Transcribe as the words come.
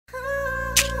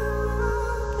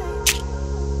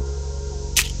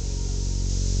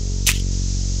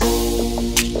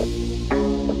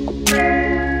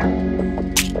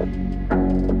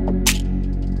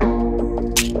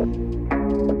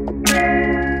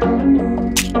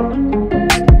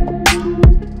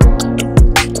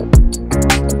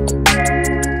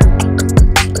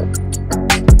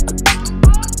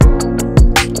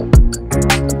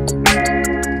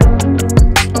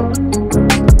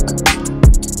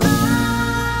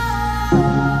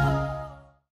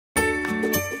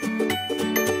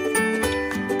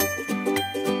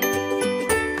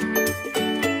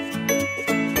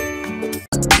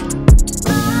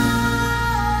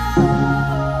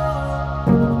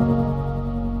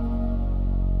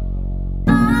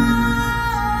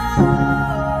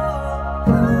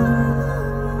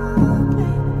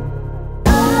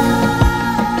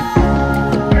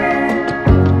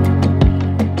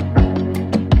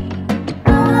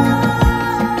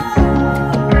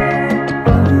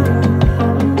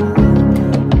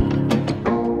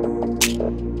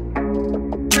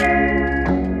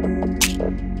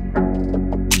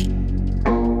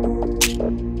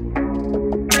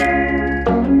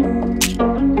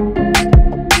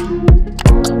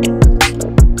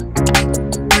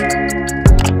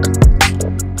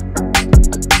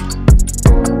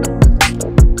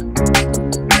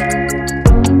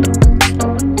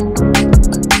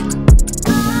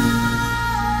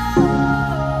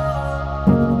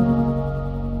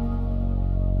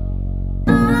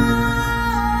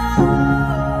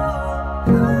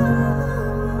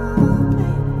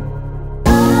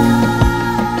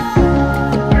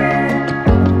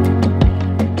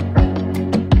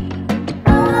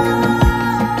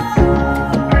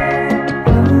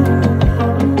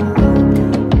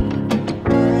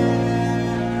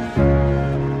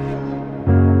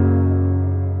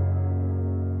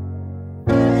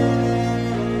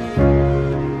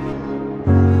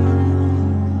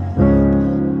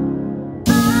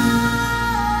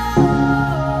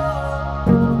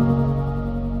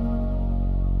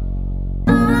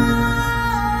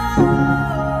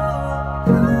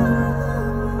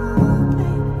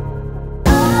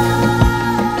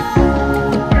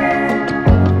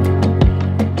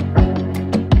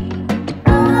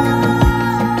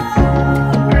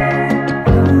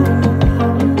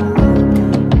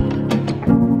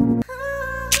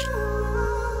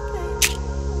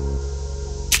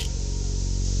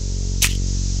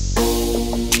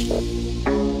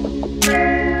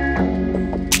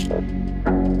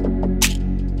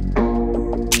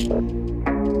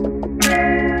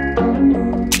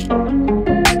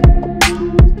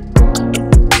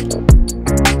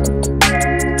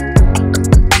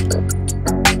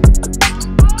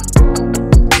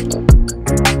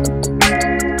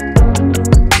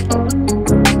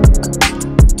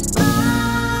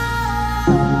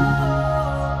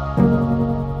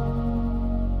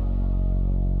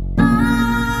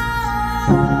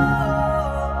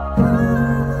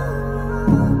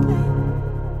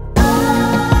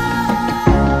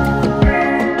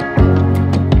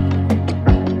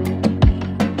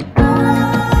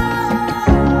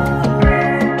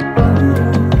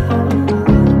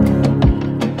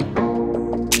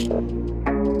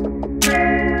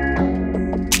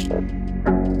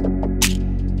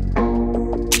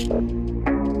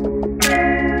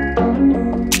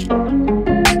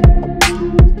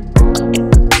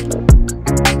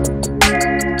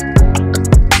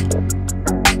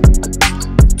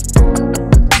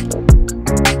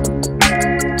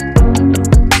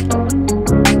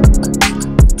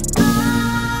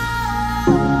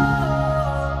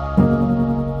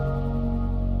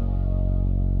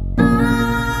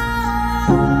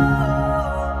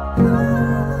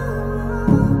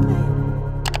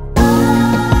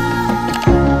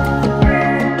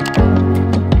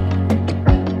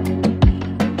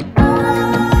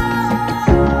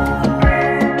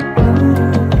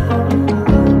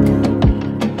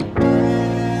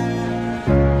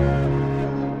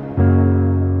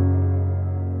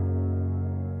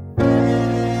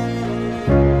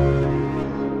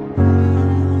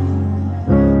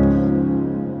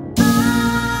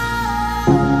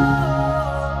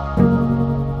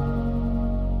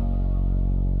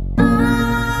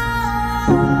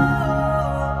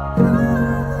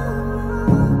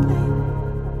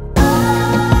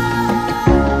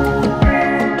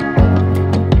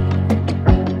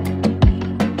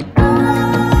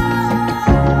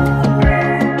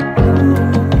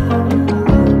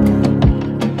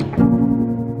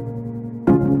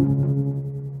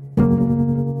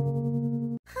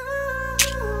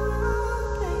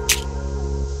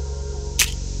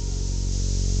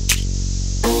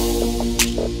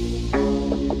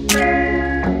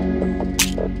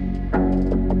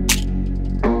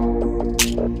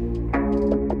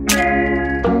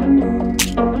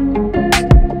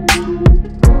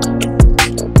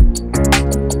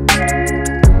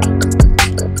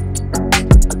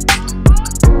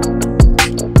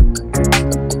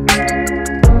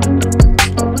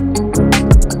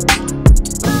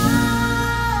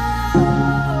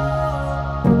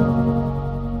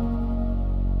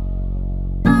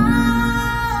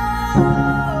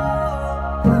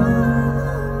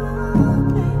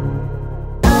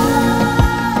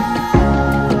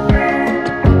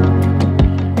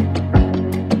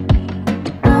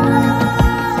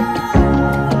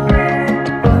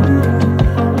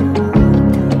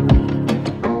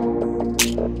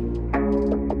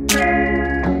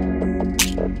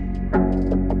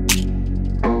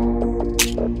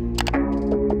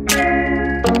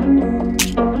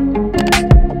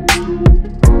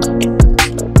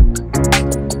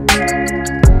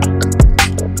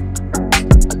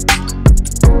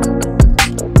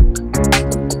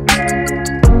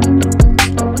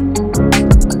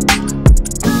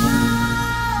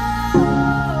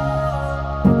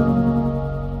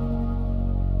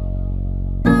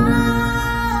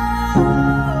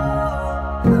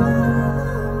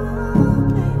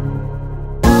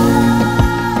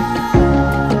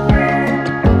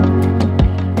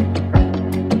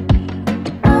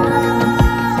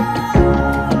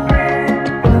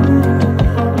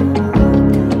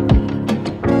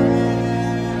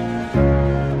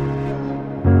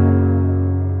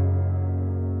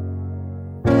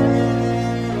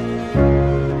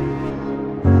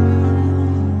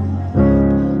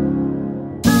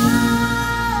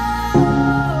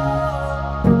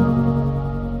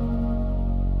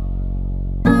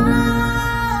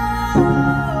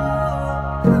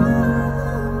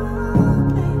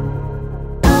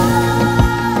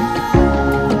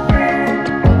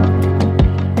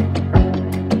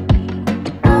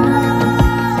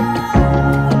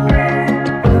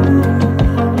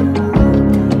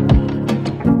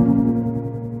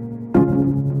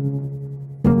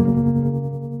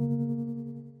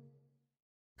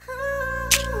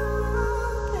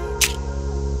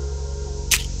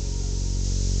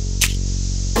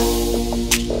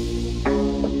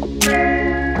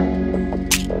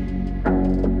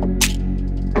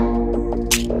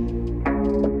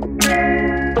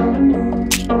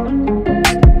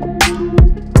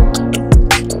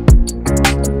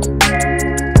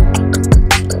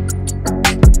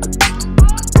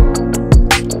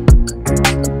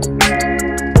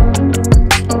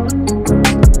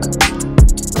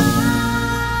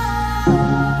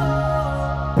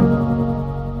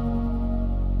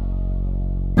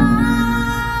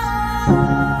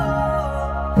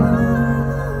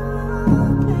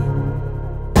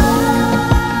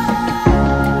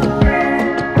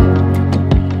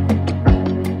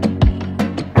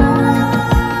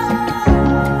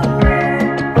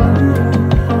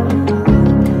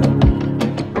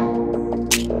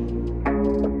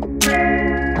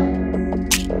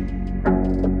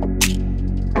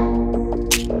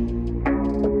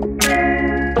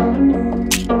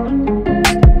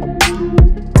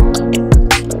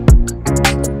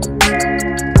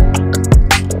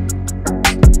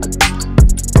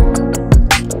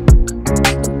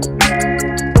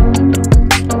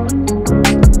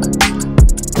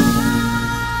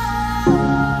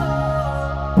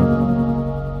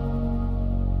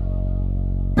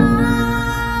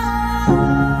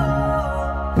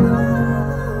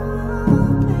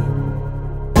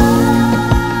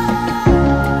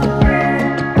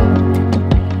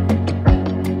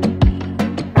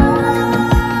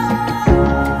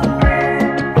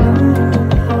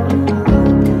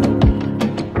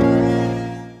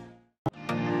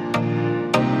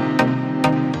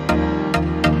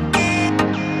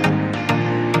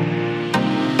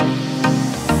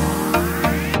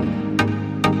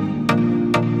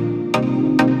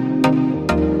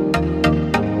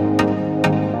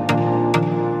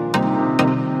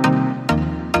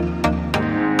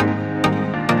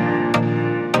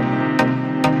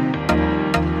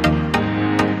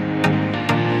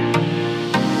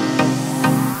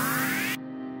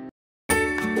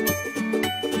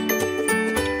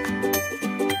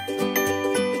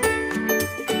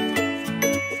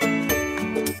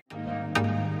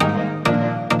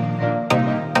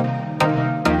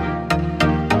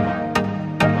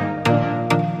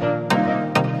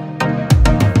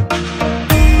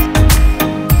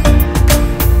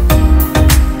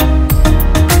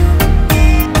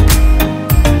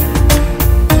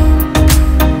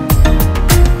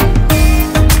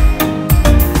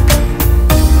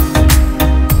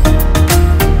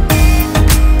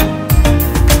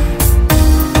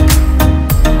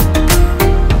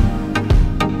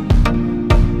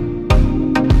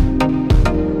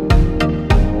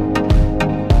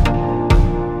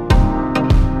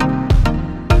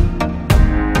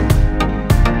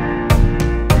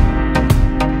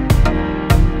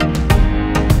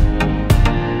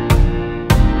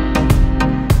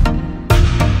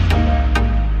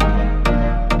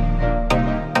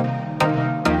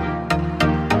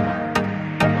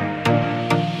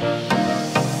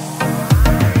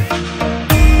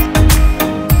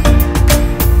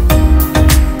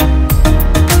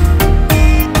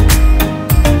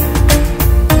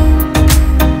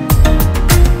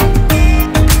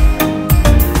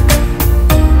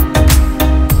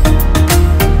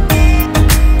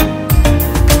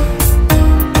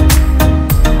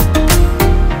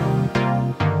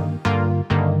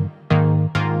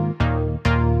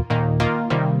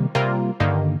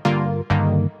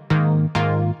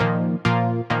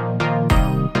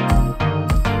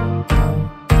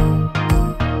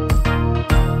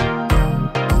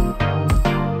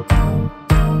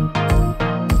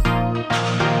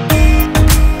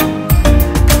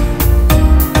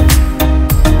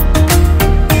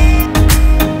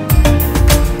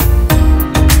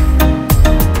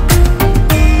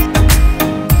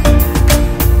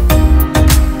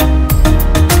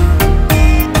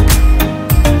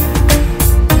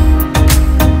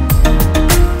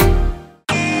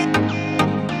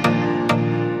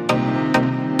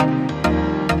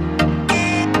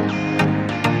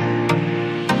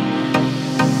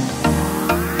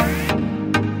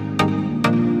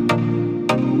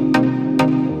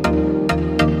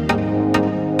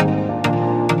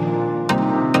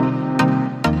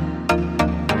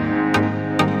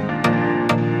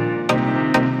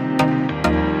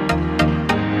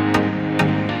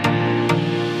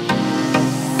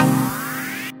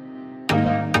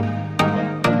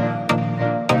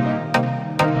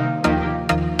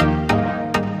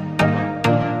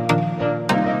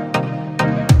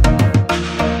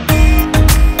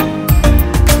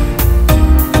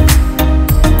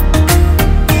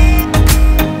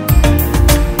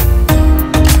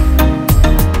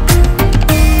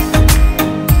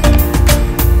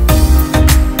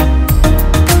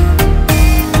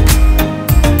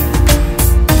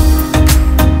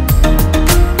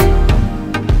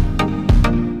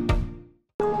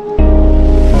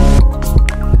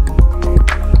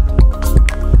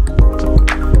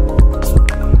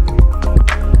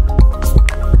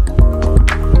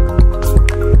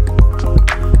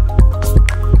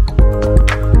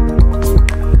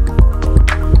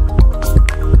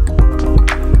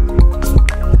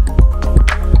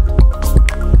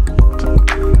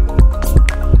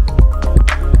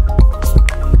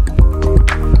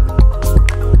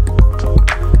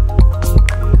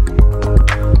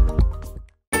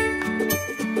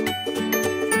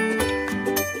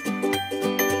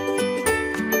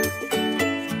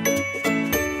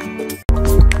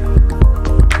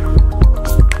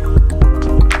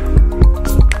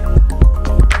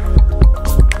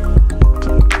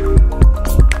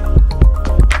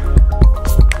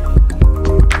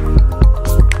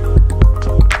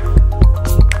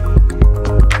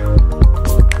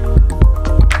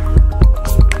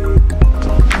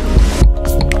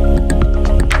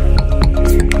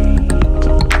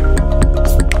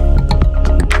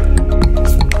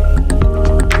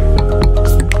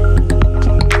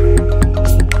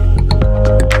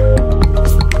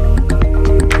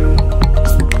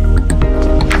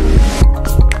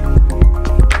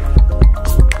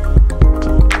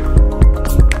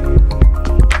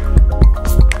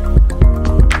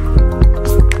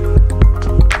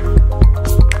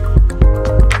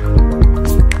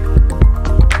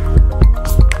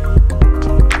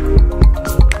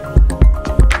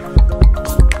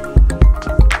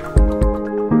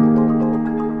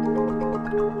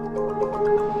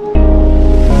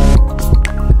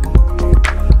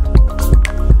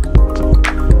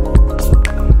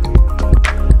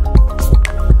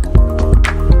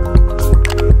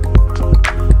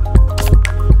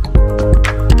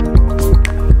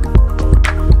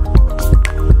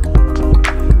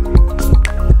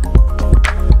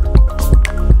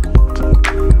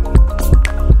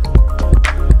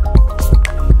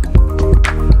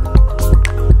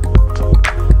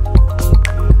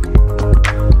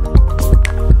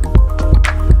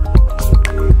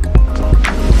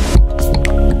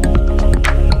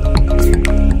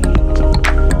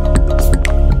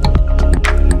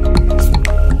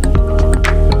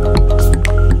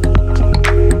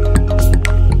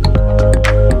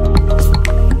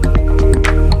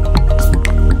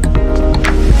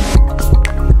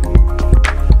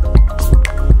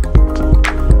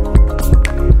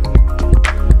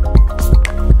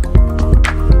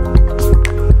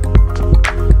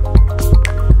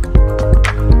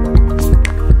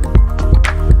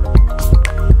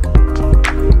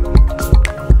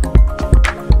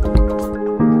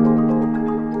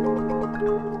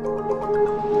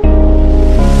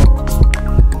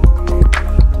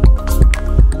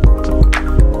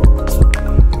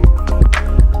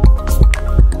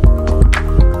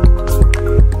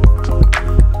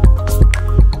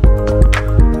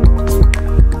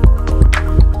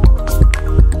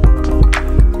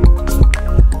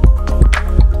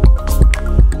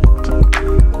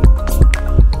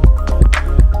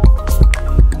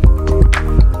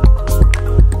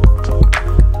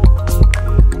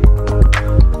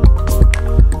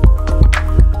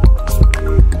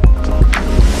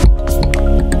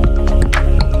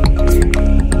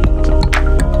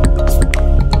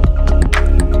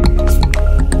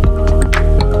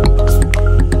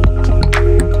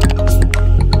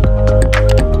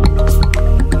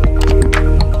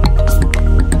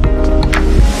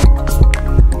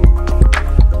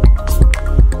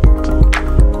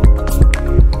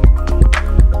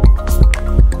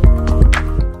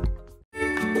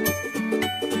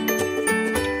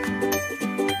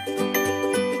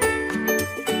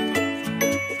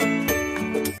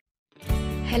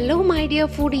dear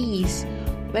foodies,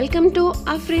 welcome to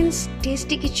Afreen's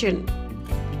Tasty Kitchen.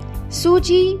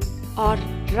 Suji or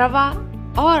rava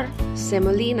or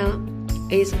semolina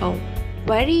is a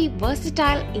very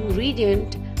versatile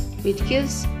ingredient which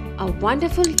gives a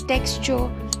wonderful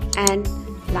texture and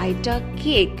lighter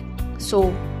cake.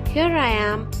 So here I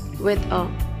am with a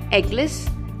eggless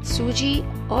Suji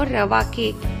or rava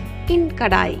cake in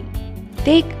kadai.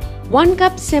 Take 1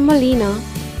 cup semolina,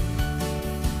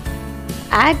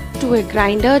 add to a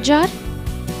grinder jar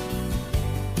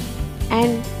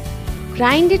and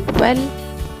grind it well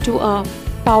to a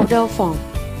powder form.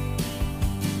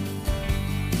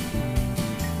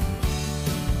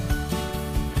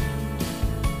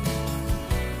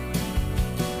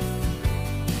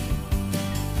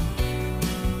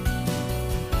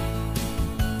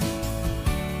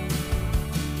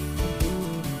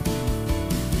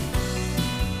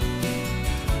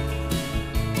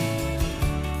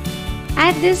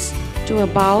 Add this to a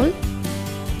bowl.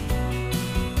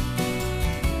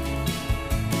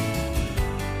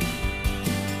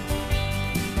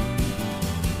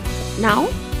 Now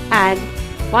add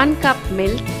 1 cup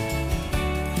milk,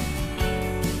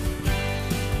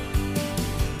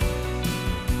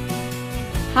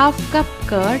 half cup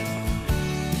curd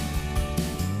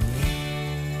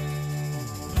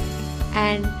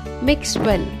and mix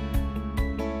well.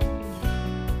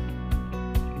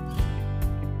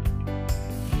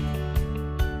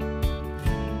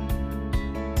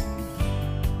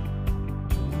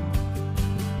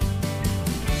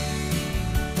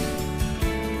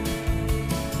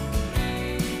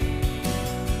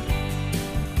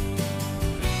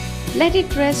 Let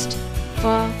it rest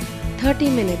for 30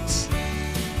 minutes.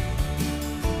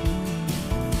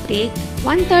 Take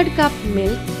 1/3 cup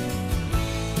milk,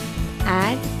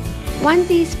 add 1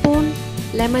 teaspoon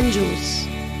lemon juice.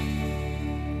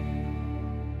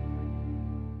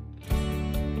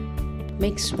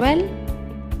 Mix well.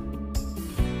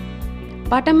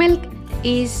 Buttermilk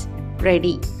is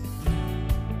ready.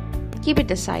 Keep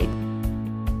it aside.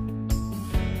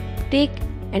 Take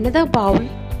another bowl.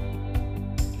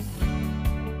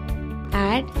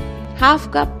 Add half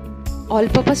cup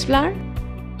all-purpose flour,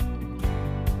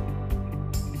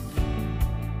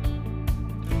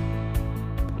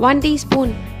 1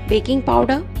 teaspoon baking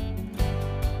powder,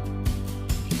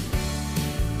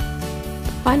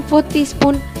 1/4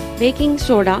 teaspoon baking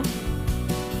soda,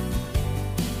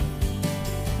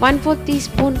 1/4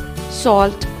 teaspoon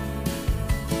salt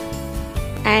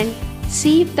and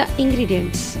sieve the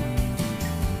ingredients.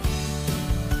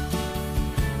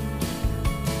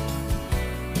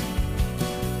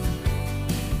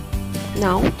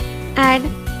 Now add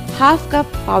half cup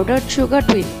powdered sugar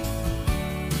to it.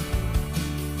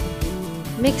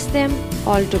 Mix them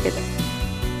all together.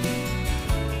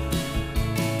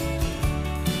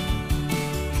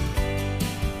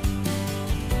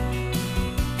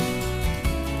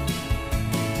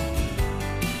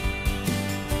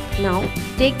 Now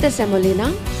take the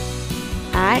semolina,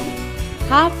 add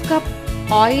half cup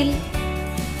oil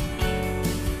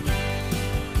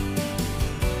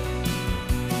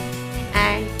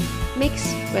and mix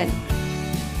well.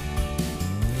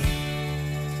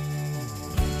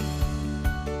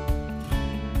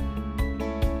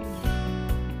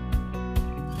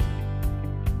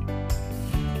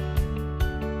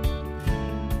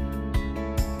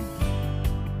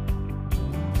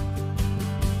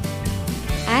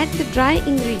 Add the dry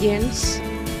ingredients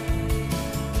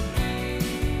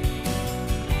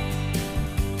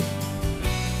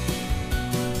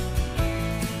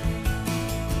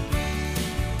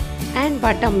and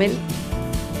buttermilk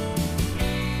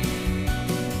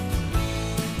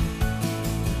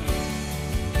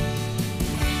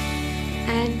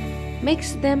and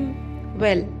mix them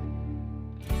well.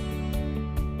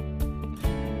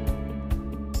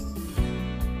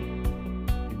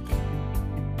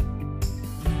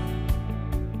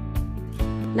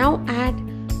 Now add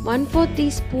 1/4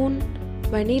 teaspoon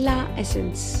vanilla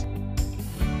essence.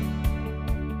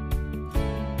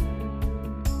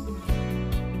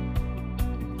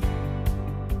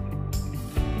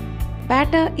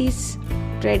 Batter is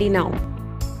ready now.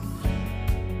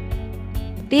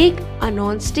 Take a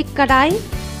non-stick kadai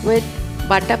with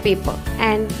butter paper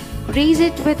and grease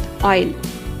it with oil.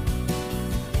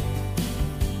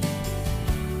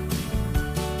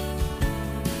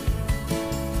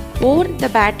 Pour the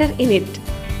batter in it.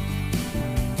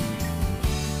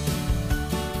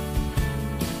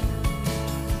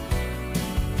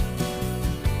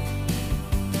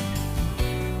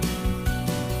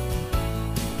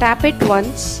 Tap it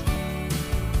once.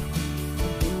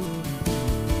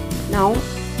 Now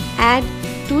add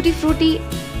tutti frutti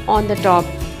on the top.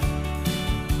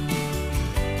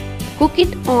 Cook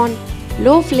it on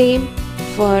low flame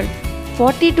for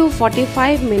 40 to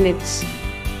 45 minutes,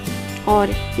 or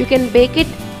you can bake it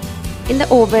in the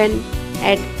oven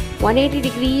at 180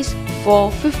 degrees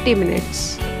for 50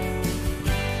 minutes.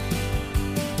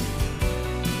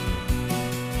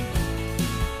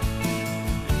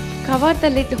 Cover the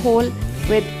lid hole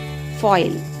with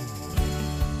foil.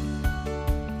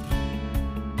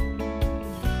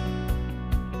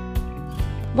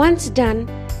 Once done,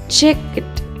 check it.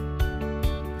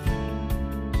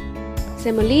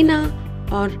 Semolina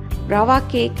or rava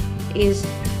cake is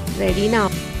ready now.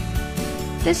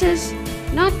 This is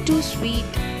not too sweet,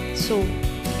 so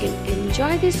you can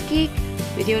enjoy this cake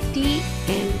with your tea,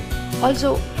 and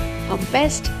also a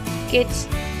best kids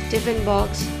tiffin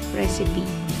box recipe.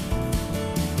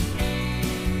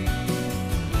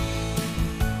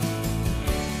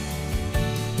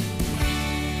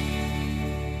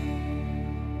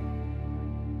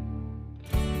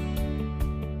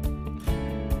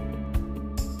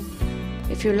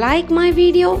 If you like my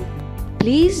video,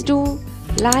 please do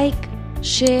like,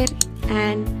 share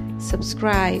and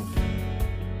subscribe.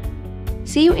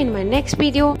 See you in my next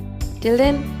video. Till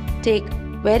then, take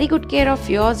very good care of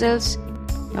yourselves.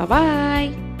 Bye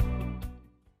bye.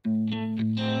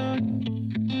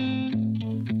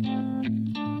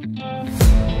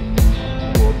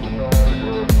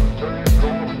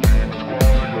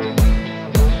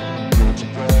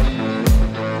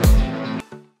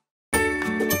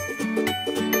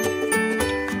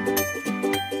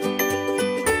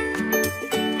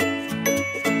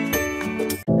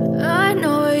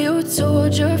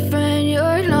 Told your friend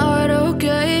you're not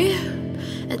okay,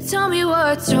 and tell me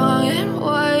what's wrong and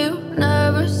why you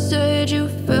never said you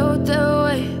felt that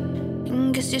way.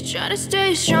 And guess you're trying to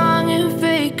stay strong and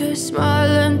fake a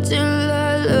smile until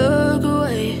I look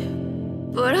away.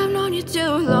 But I've known you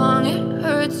too long, it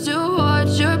hurts to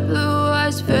watch your blue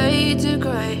eyes fade to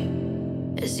gray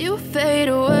as you fade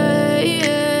away,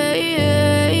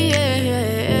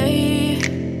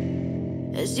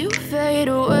 as you fade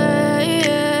away.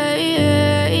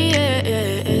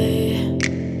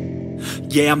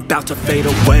 Yeah, I'm about to fade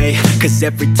away, cause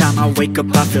every time I wake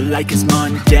up I feel like it's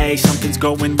Monday. Something's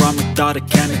going wrong with all the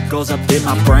chemicals up in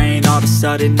my brain. All of a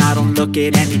sudden I don't look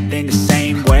at anything the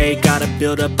same way. Got a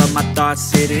buildup of my thoughts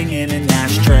sitting in an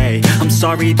ashtray. I'm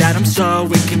sorry that I'm so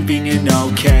inconvenient,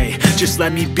 okay. Just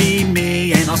let me be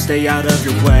me and I'll stay out of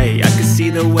your way. I can see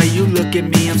the way you look at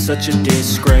me, I'm such a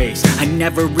disgrace. I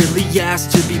never really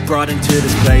asked to be brought into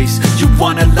this place. You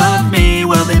wanna love me?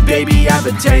 Well then baby I have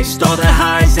a taste. All the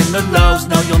highs and the lows,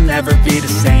 no you'll never be the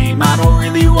same. I don't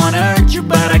really wanna hurt you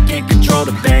but I can't control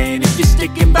the pain. If you're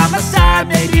sticking by my side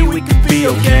maybe we could be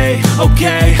okay.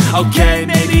 Okay,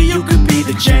 maybe you could be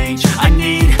the change I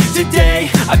need today.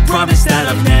 I promise that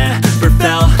I've never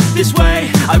felt this way.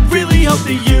 I really hope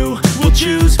that you will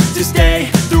choose to stay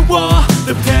through all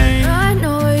the pain. I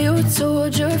know you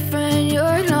told your friend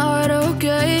you're not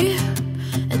okay,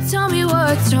 and tell me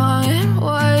what's wrong and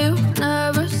why you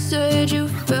never said you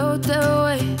felt that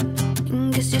way.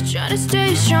 And guess you're trying to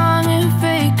stay strong and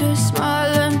fake a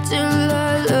smile until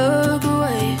I look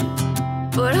away.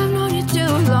 But I've known you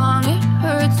too long, it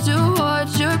hurts to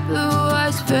watch your blue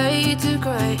eyes fade to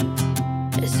gray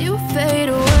as you fade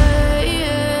away,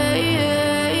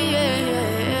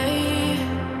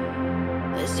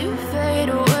 as you fade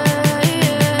away,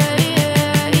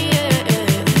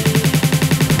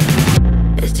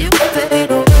 as you fade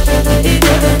away.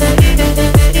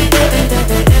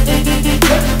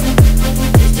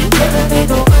 As you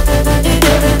fade away.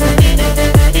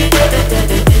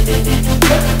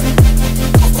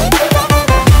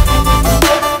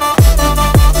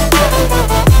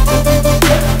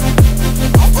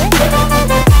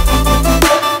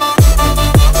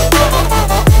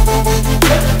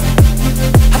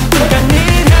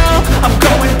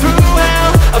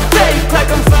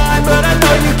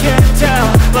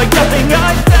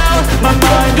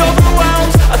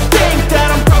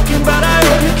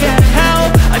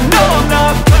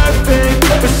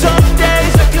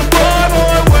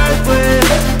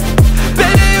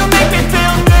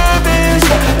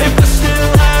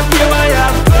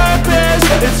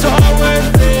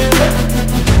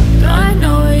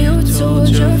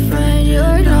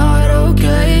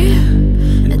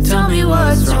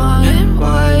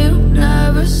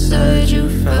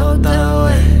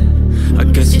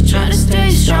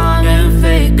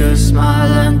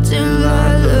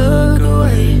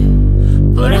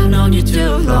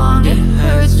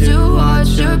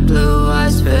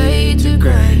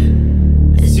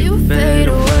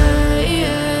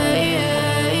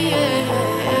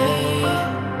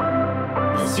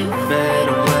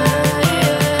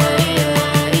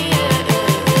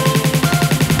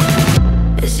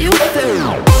 you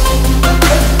feel.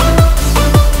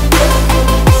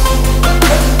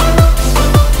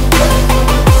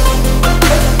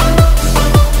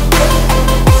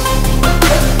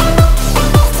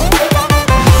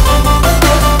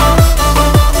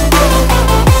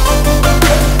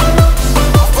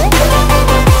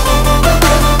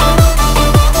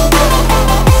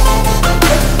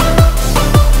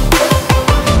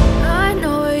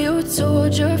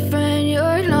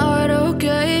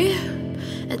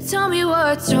 Tell me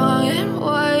what's wrong and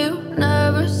why you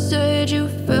never said you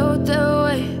felt that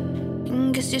way.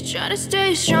 Guess you're trying to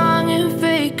stay strong and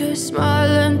fake a smile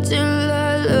until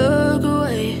I look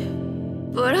away.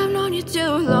 But I've known you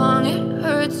too long, it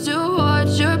hurts to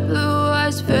watch your blue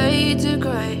eyes fade to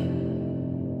gray.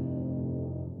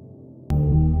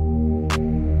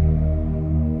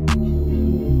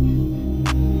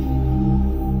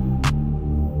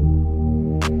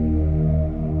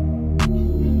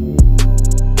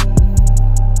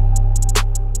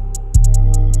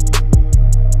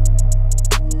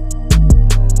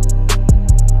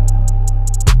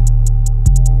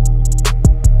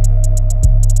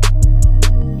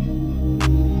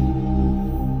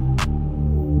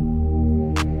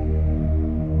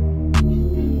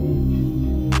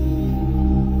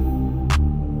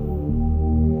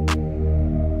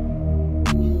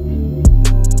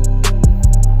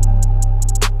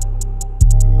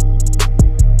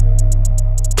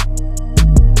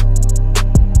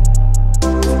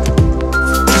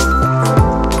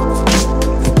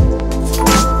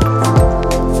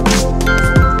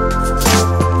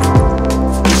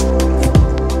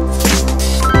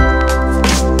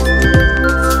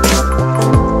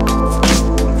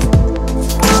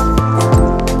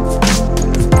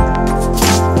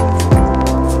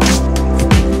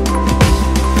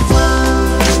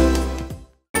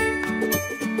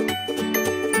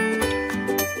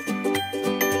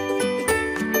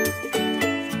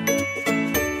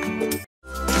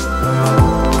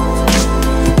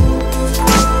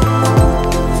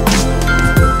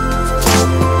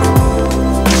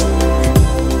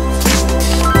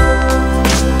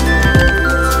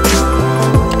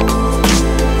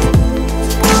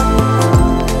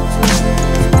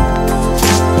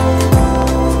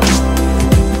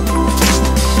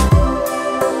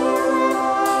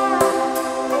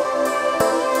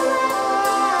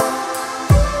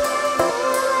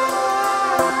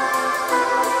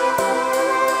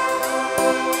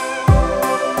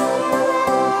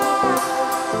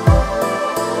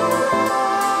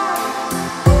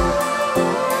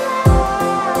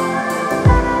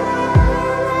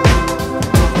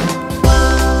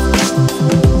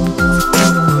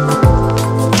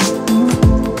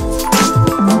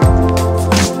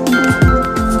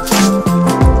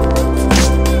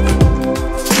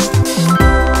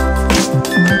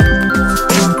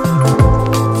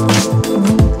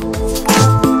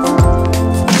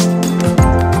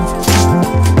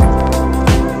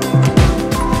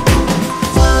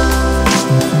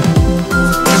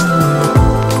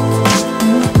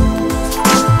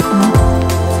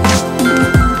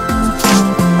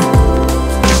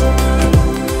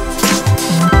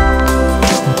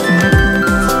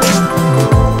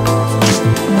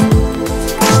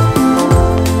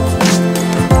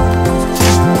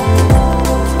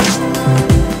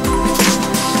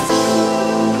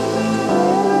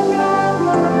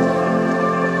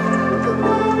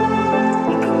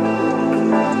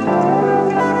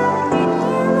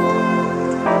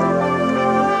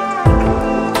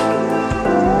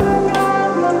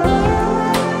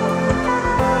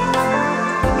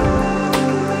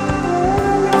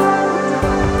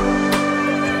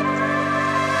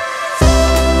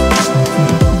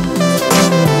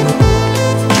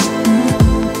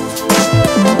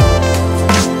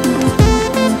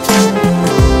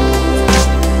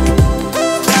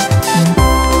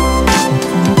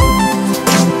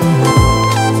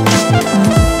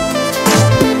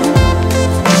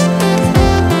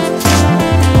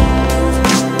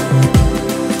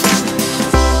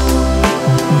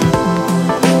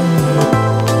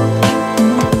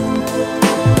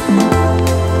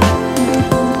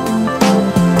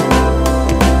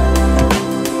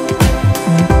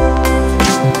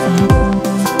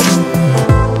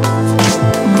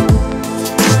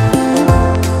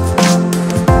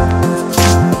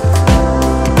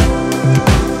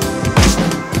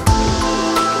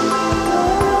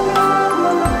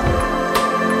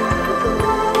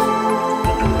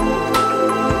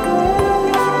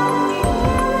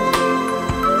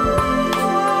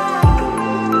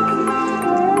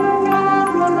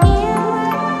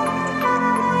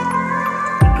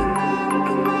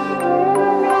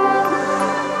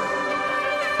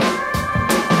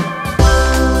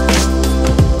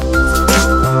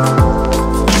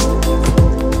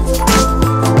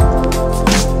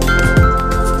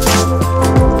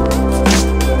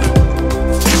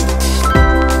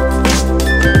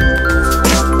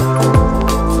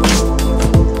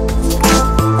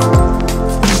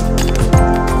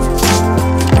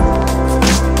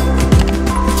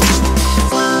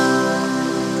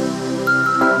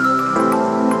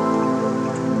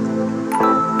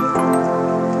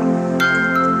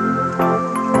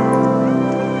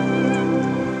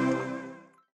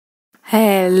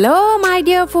 Hello my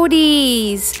dear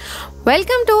foodies,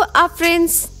 welcome to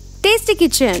Afreen's Tasty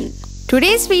Kitchen.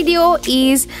 Today's video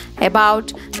is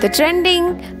about the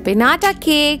trending Pinata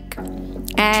Cake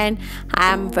and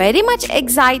I am very much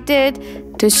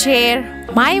excited to share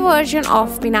my version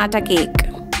of Pinata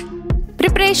Cake.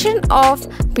 Preparation of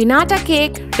Pinata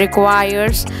Cake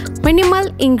requires minimal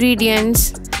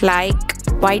ingredients like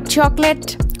white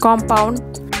chocolate compound,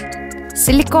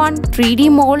 silicone 3D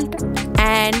mold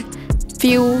and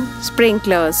few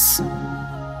sprinklers.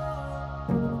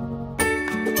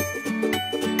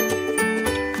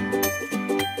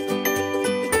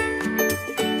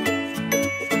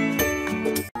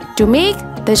 To make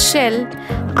the shell,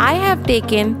 I have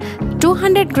taken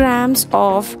 200 grams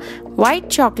of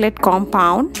white chocolate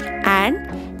compound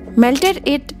and melted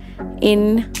it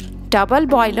in double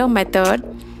boiler method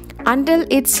until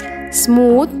it's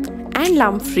smooth and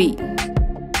lump free.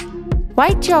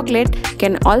 White chocolate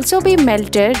can also be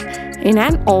melted in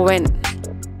an oven.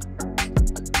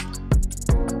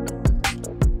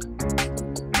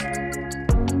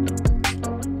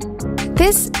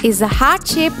 This is a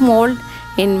heart-shaped mold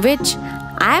in which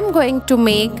I am going to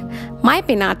make my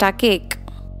Pinata Cake.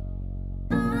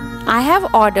 I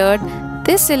have ordered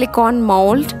this silicone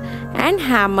mold and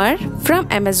hammer from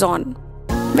Amazon.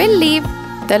 We'll leave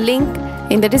the link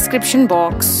in the description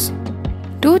box.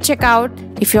 Do check out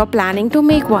if you're planning to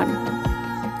make one.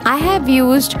 I have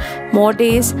used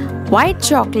Mordae's white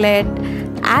chocolate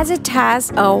as it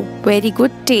has a very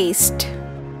good taste.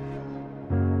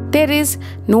 There is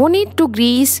no need to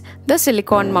grease the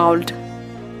silicone mold.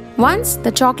 Once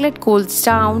the chocolate cools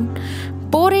down,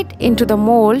 pour it into the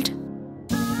mold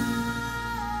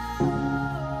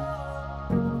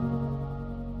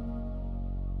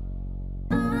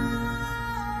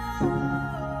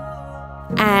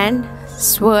and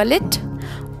swirl it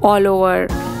all over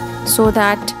so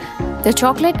that the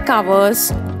chocolate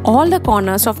covers all the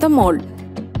corners of the mold.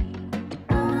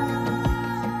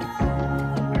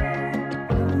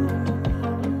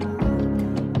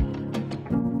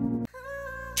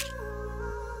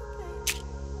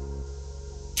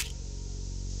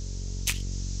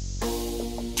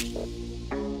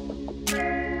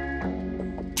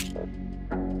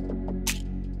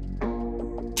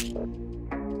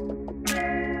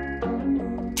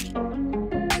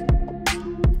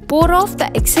 Pour off the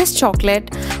excess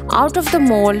chocolate out of the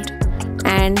mold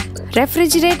and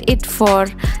refrigerate it for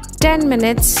 10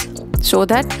 minutes so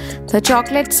that the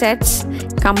chocolate sets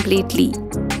completely.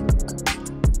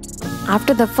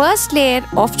 After the first layer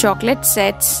of chocolate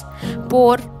sets,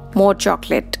 pour more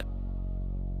chocolate.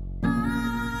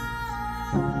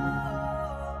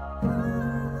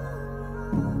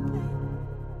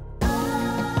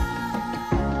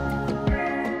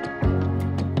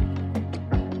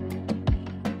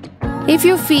 If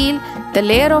you feel the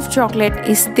layer of chocolate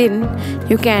is thin,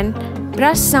 you can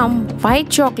brush some white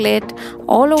chocolate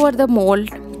all over the mold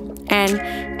and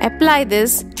apply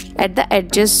this at the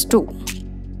edges too.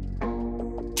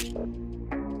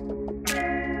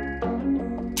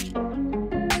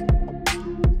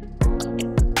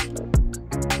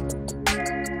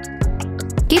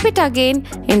 Keep it again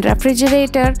in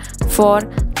refrigerator for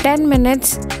 10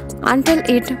 minutes until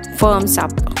it firms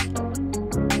up.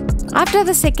 After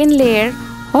the second layer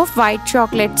of white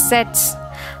chocolate sets,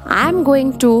 I am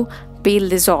going to peel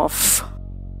this off.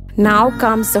 Now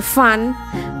comes the fun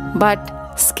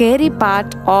but scary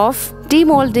part of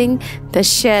demolding the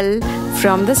shell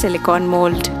from the silicone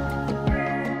mold.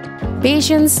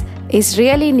 Patience is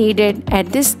really needed at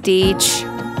this stage.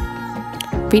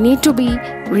 We need to be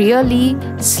really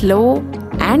slow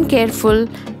and careful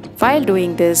while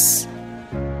doing this.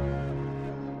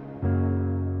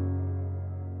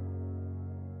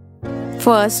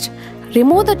 First,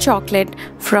 remove the chocolate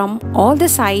from all the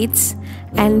sides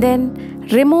and then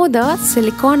remove the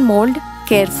silicone mold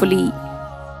carefully.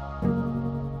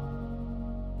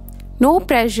 No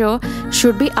pressure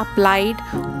should be applied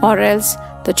or else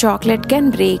the chocolate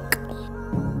can break.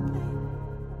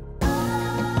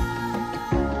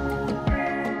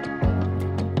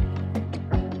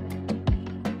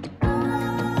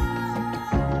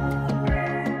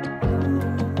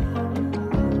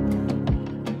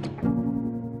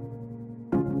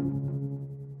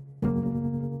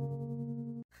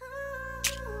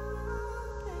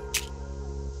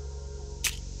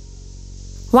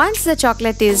 Once the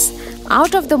chocolate is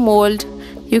out of the mold,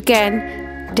 you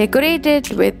can decorate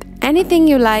it with anything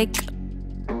you like.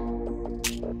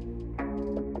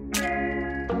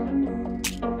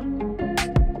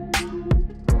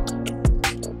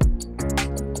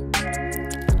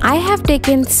 I have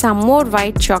taken some more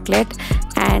white chocolate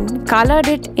and colored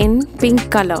it in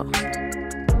pink color.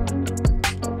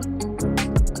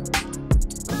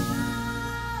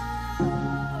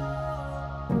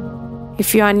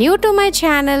 If you are new to my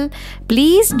channel,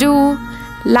 please do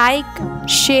like,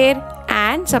 share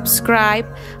and subscribe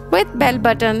with bell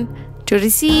button to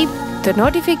receive the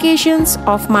notifications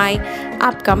of my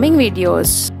upcoming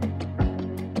videos.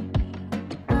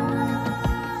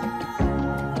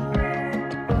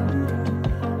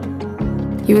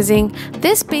 Using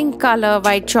this pink color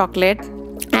white chocolate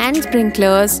and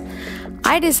sprinklers,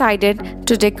 I decided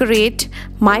to decorate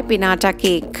my pinata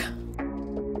cake.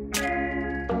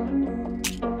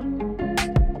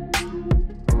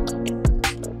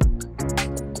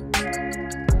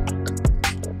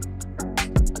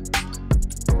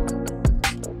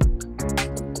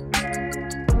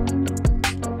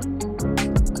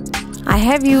 I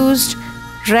have used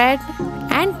red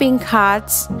and pink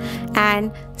hearts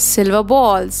and silver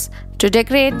balls to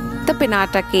decorate the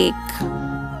pinata cake.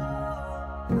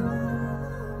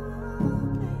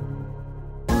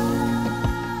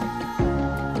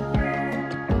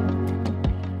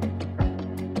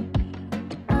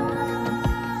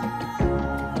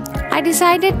 I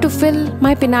decided to fill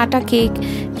my pinata cake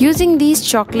using these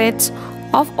chocolates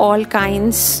of all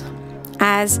kinds,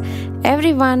 as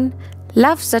everyone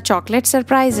loves the chocolate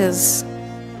surprises.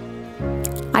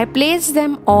 I placed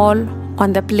them all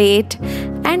on the plate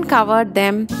and covered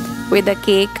them with the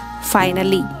cake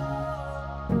finally.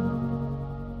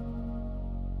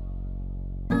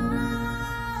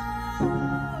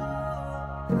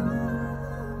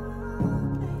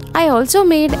 I also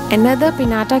made another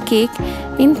pinata cake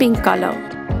in pink color.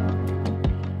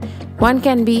 One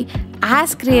can be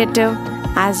as creative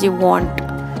as you want.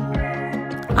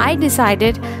 I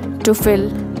decided to fill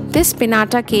this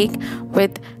pinata cake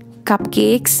with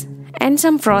cupcakes and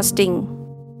some frosting,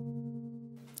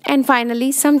 and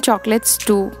finally some chocolates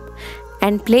too,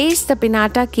 and place the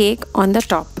pinata cake on the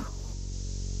top.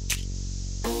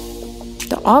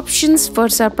 The options for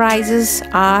surprises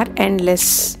are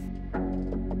endless.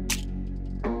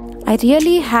 I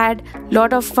really had a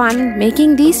lot of fun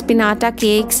making these pinata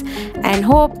cakes and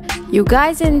hope you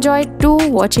guys enjoyed too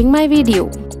watching my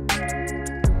video.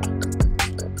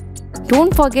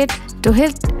 Don't forget to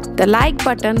hit the like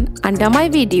button under my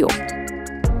video.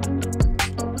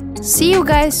 See you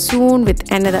guys soon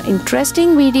with another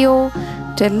interesting video.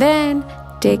 Till then,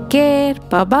 take care.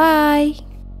 Bye-bye.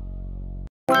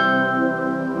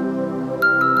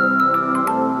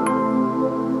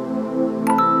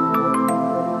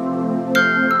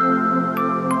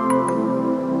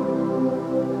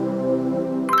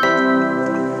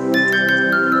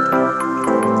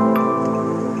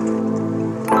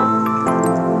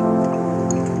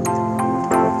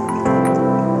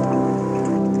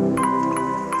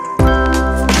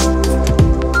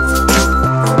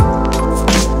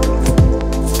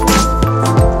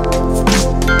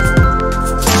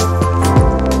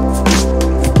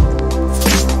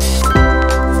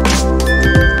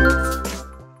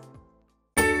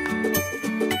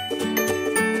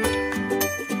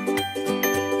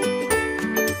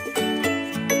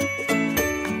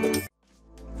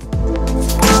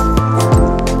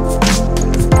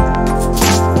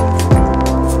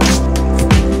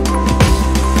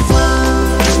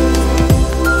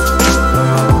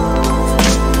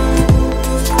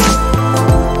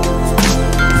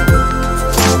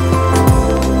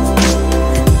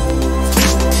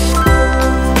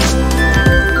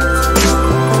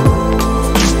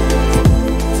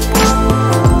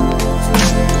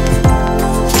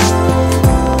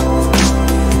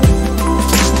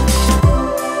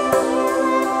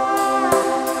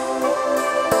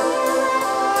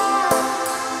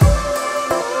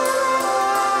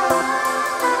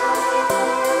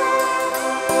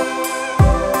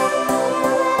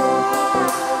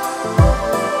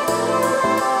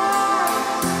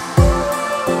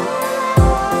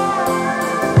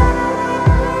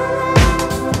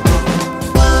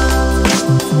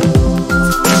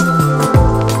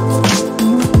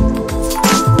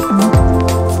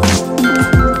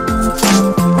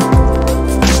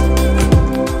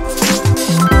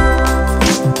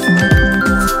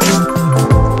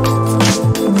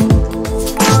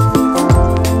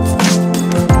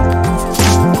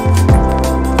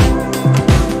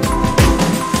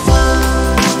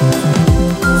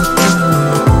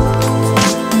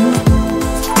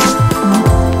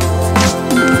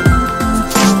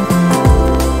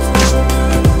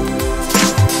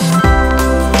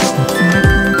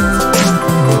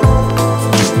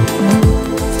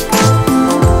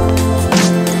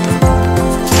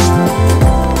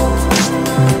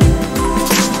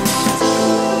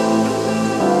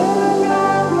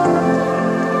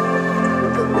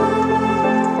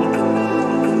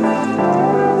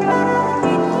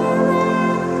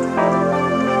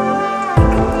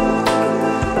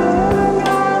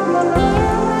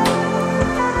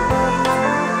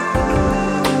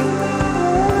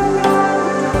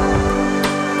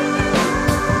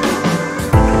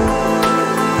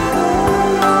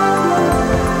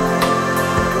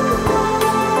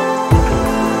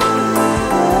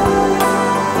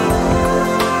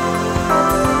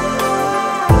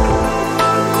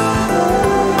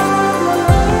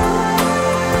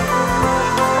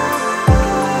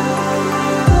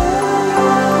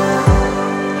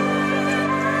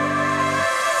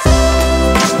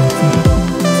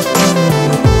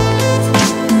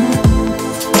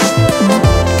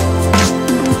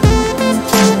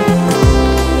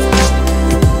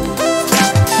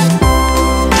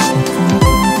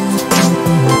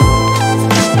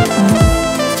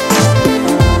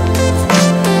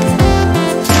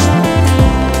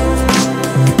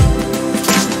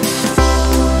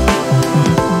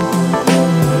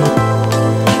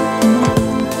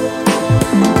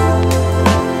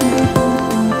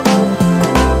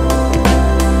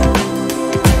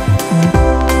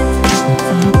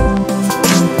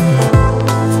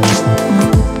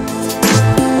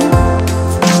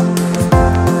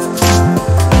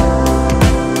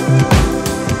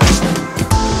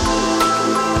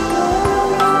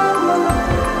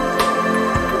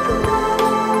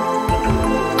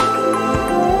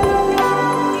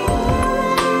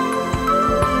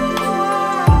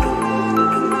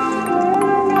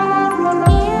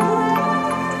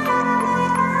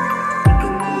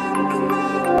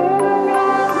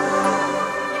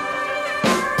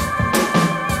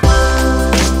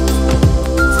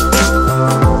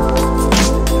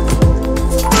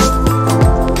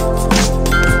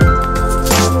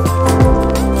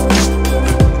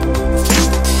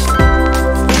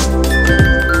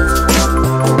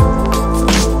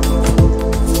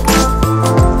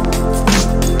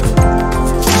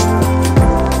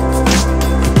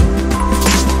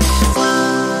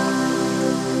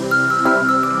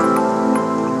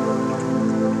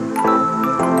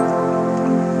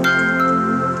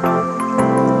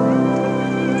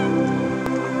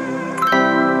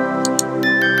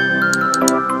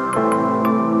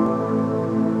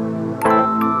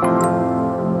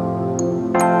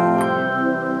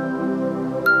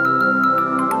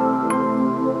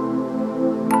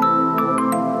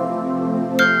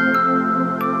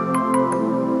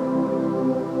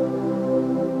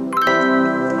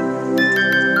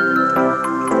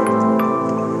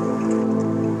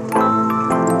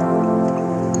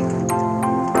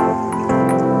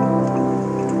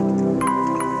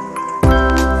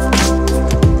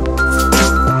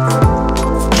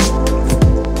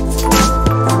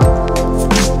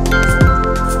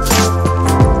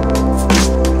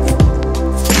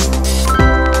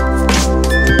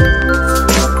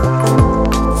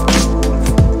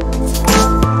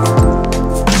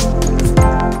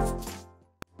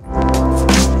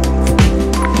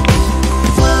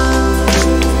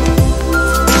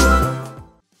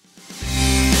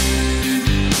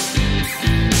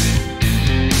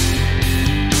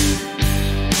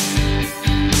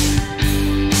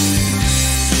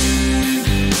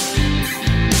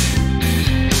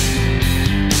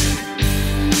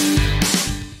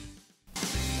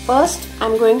 First, I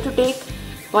am going to take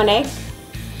one egg.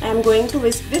 I am going to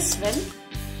whisk this well.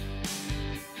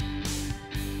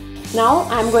 Now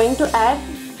I am going to add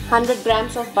 100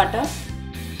 grams of butter.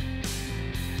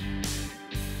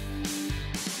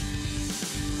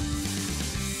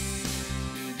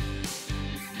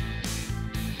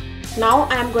 Now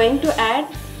I am going to add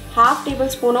half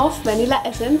tablespoon of vanilla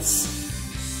essence.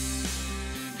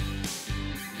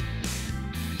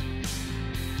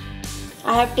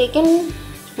 I have taken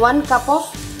 1 cup of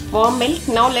warm milk.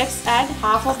 Now let's add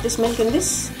half of this milk in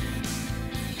this.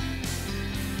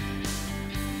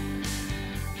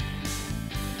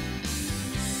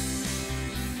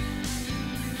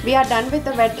 We are done with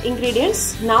the wet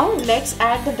ingredients. Now let's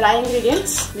add the dry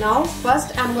ingredients. Now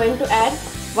first I am going to add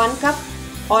 1 cup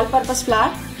all-purpose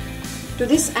flour. To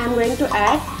this I am going to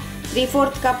add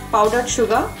 3/4 cup powdered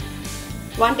sugar,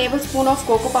 1 tablespoon of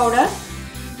cocoa powder,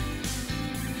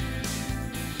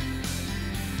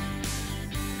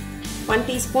 1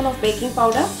 teaspoon of baking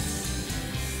powder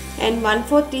and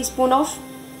 1/4 teaspoon of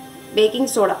baking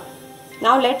soda.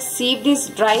 Now let's sieve these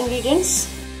dry ingredients.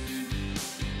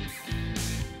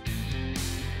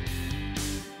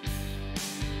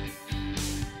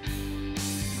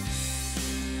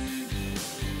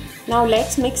 Now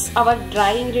let's mix our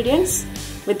dry ingredients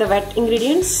with the wet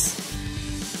ingredients.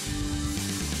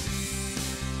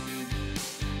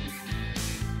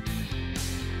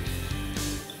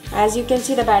 As you can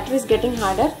see, the batter is getting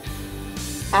harder.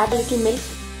 Add a little milk.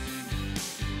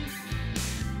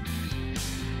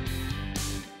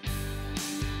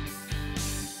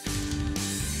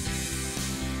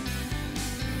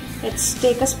 Let's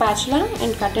take a spatula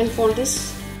and cut and fold this.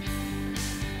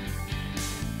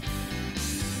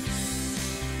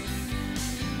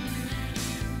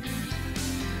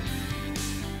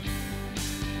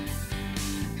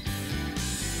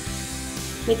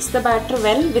 Mix the batter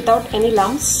well without any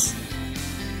lumps.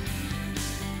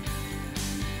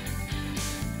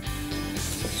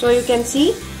 So you can see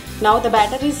now the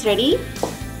batter is ready.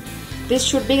 This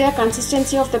should be the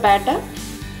consistency of the batter.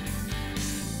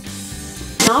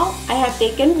 Now I have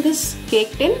taken this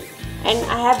cake tin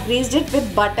and I have greased it with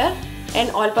butter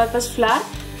and all-purpose flour,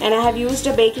 and I have used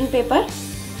a baking paper.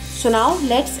 So now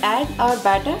let's add our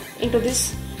batter into this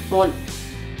mold.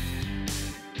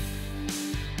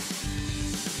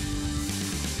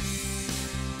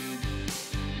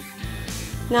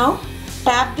 Now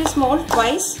tap this mold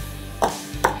twice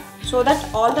so that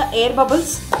all the air bubbles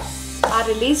are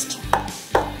released.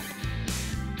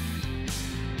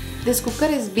 This cooker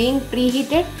is being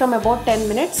preheated from about 10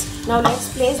 minutes. Now let's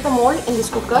place the mold in this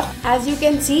cooker. As you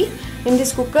can see, in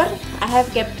this cooker I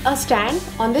have kept a stand.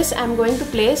 On this I am going to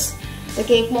place the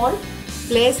cake mold.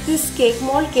 Place this cake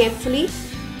mold carefully.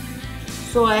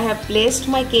 So I have placed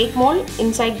my cake mold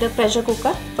inside the pressure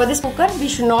cooker. For this cooker we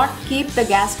should not keep the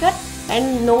gasket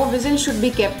and no whistle should be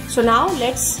kept. So now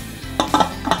let's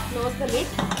close the lid.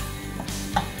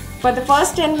 For the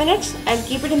first 10 minutes I'll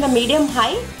keep it in the medium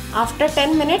high. After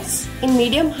 10 minutes in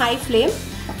medium high flame,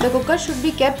 the cooker should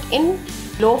be kept in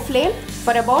low flame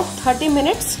for about 30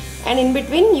 minutes, and in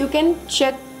between you can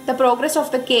check the progress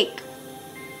of the cake.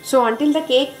 So until the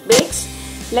cake bakes,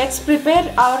 let's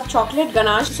prepare our chocolate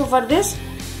ganache. So for this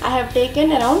I have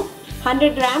taken around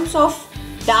 100 grams of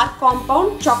dark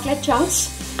compound chocolate chunks,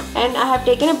 and I have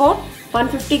taken about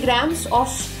 150 grams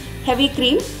of heavy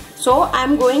cream. So I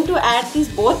am going to add these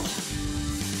both.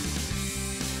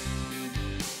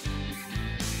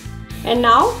 And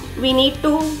now we need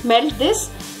to melt this.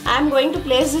 I am going to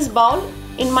place this bowl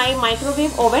in my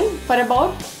microwave oven for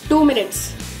about 2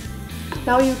 minutes.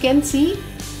 Now you can see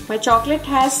my chocolate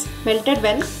has melted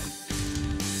well.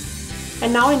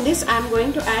 And now in this I am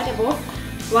going to add about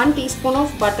 1 teaspoon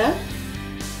of butter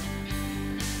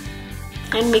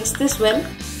and mix this well.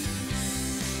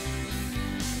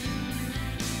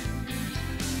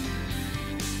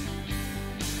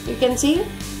 You can see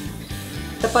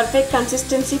the perfect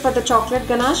consistency for the chocolate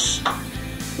ganache.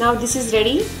 Now this is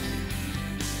ready.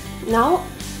 Now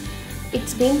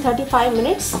it's been 35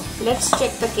 minutes. Let's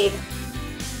check the cake.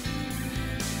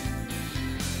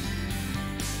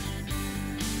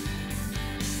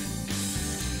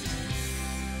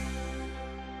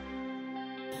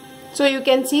 So you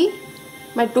can see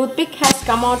my toothpick has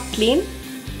come out clean.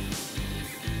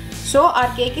 So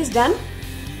our cake is done.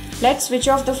 Let's switch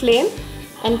off the flame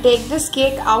and take this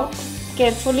cake out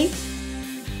carefully.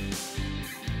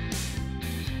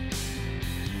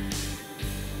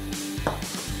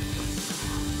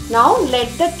 Now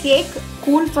let the cake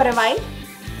cool for a while.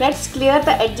 Let's clear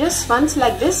the edges once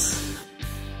like this.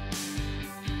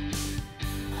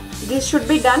 This should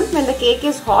be done when the cake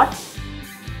is hot.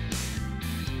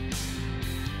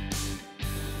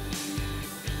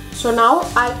 So now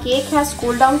our cake has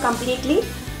cooled down completely.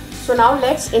 So now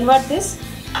let's invert this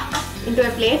into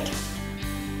a plate.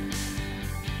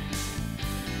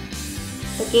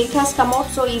 The cake has come out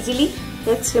so easily.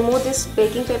 Let's remove this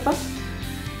baking paper.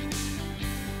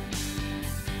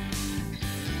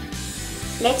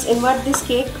 Let's invert this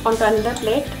cake onto another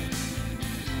plate.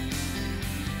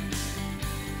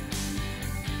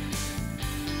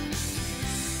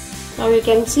 Now you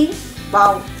can see,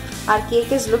 wow, our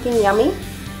cake is looking yummy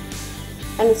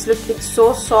and it's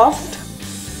so soft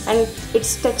and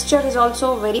its texture is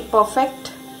also very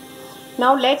perfect.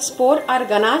 Now let's pour our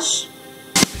ganache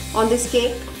on this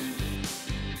cake.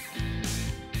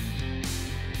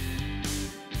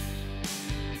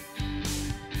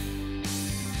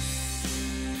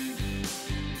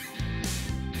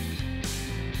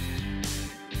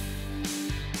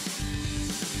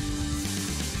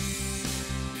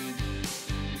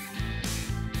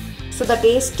 So the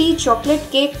tasty chocolate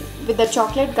cake with the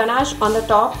chocolate ganache on the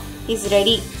top is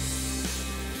ready.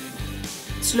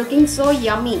 It's looking so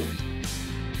yummy.